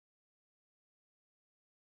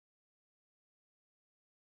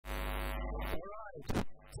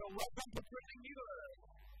welcome to Printing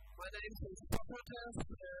Miiverse. My name is Zockrates,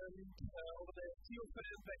 and over there, few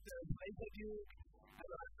fans back there wave at you,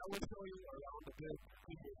 and I will show you around a bit.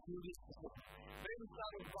 Maybe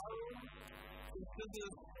start with volume, because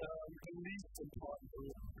this is the least important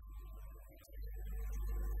room.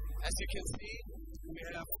 As you can see, we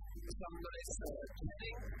have some nice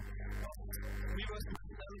tuning of Miiverse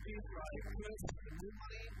functionalities like Chris and New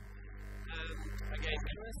Money, and again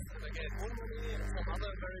Chris, and again New Money, and some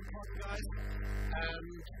other very important guys.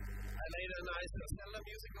 I laid a nice Zelda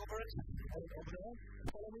music over it, and over there,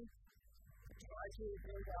 follow me. Try to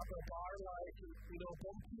build up a bar like,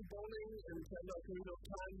 bumpy bowling, and then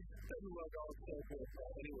time doesn't work out so good.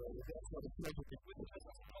 Anyway, that's not a pleasure. Which is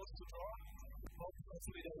supposed to draw.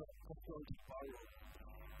 Hopefully they will control the fire.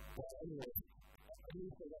 But anyway, at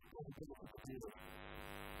least they got some good to do.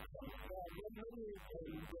 One really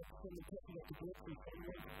get some attention at the group and